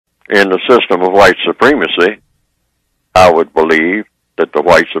in the system of white supremacy, I would believe that the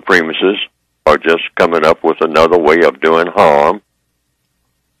white supremacists are just coming up with another way of doing harm,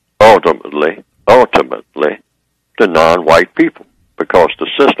 ultimately, to non-white people, because the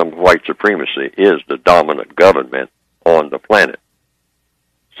system of white supremacy is the dominant government on the planet.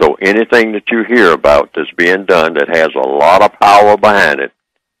 So anything that you hear about that's being done that has a lot of power behind it,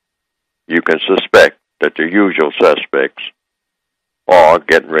 you can suspect that the usual suspects are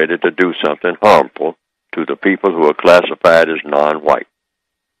getting ready to do something harmful to the people who are classified as non-white.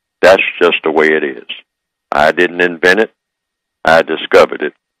 That's just the way it is. I didn't invent it. I discovered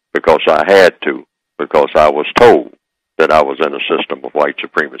it because I had to, because I was told that I was in a system of white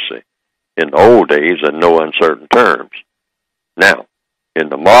supremacy. In the old days, in no uncertain terms. Now, in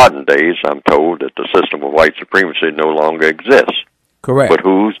the modern days, I'm told that the system of white supremacy no longer exists. Correct. But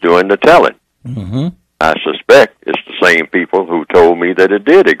who's doing the telling? Mm-hmm. I suspect it's the same people who told me that it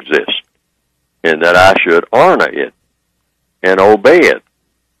did exist and that I should honor it and obey it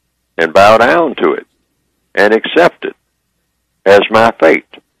and bow down to it and accept it as my fate.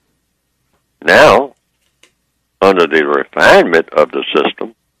 Now, under the refinement of the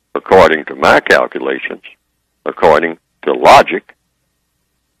system, according to my calculations, according to logic,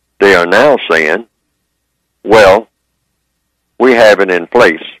 they are now saying, well, we have it in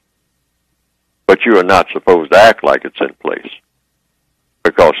place, but you are not supposed to act like it's in place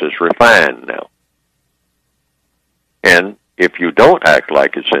because it's refined now. And if you don't act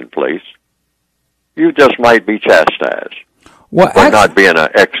like it's in place, you just might be chastised for not being an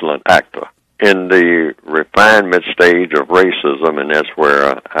excellent actor. In the refinement stage of racism, and that's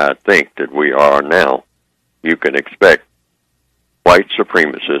where I think that we are now, you can expect white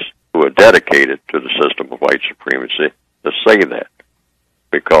supremacists who are dedicated to the system of white supremacy to say that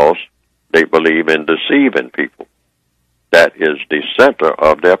because they believe in deceiving people. That is the center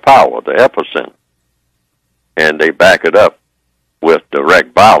of their power, the epicenter. And they back it up with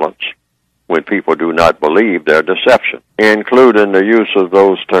direct violence when people do not believe their deception, including the use of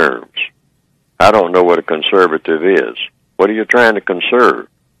those terms. I don't know what a conservative is. What are you trying to conserve?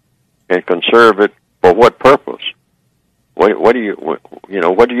 And conserve it for what purpose? What do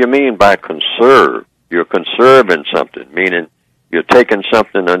you mean by conserve? You're conserving something, meaning you're taking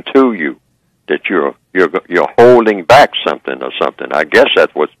something unto you, that you're holding back something or something. I guess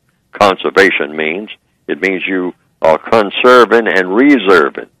that's what conservation means. It means you are conserving and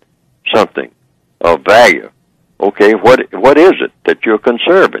reserving something of value. Okay, what is it that you're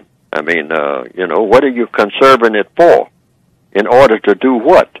conserving? I mean, what are you conserving it for? In order to do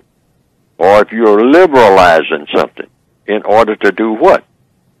what? Or if you're liberalizing something, in order to do what?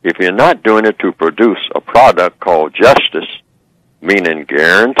 If you're not doing it to produce a product called justice, meaning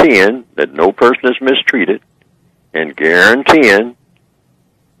guaranteeing that no person is mistreated and guaranteeing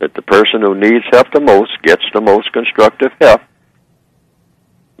that the person who needs help the most gets the most constructive help,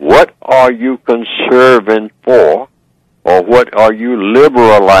 what are you conserving for, or what are you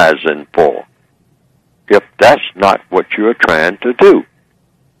liberalizing for, if that's not what you're trying to do?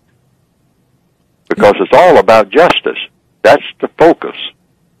 Because it's all about justice. That's the focus.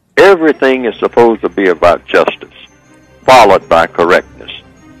 Everything is supposed to be about justice, followed by correctness,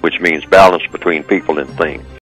 which means balance between people and things.